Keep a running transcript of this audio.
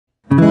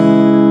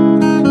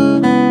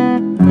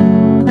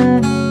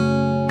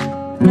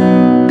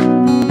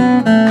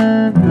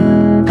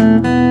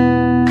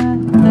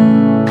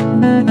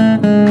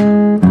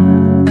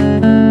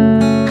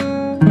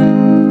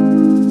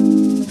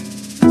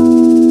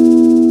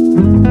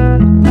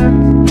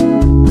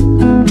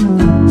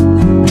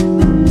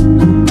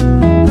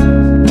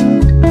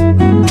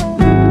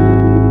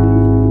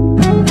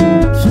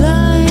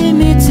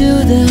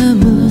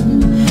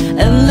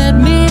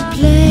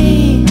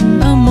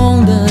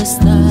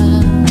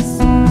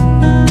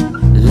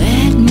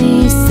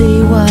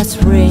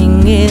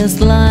Spring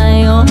is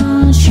lying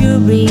on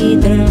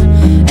Jupiter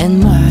and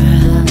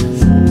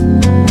Mars.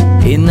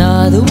 In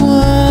other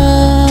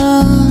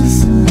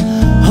words,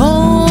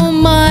 hold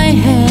my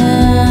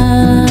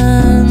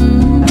hand.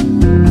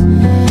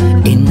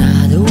 In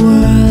other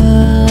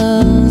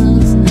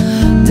words,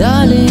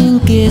 darling,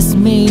 kiss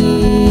me.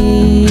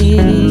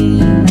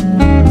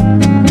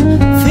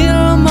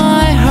 Fill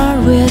my heart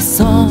with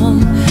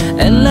song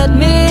and let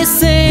me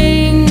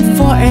sing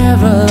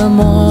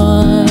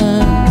forevermore.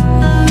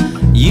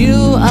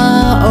 You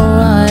are all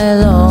I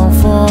long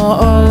for,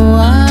 all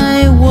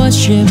I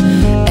worship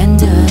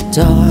and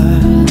adore.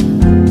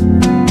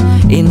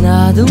 In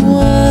other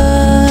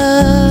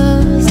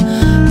words,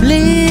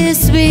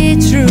 please be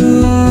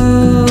true.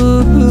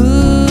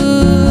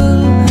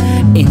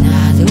 In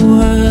other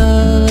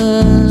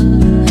words,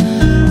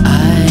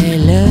 I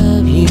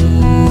love you.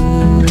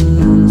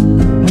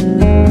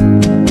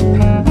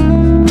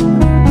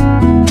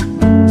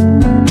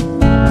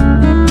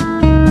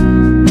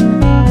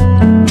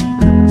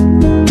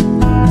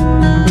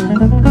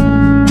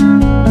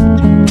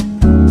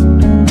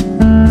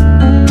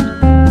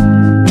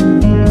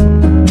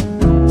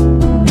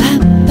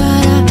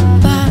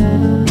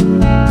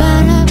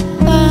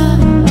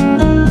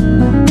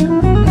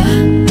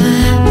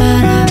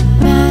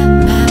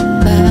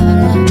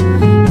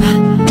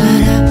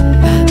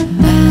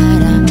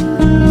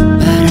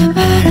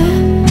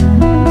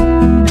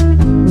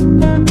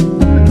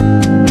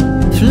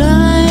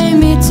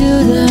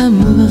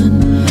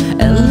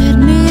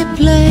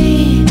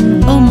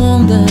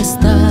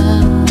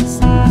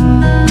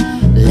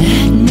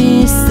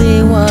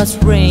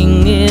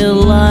 Spring is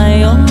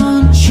lying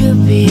on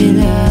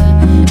Jupiter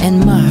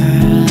and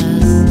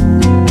Mars.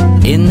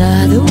 In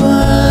other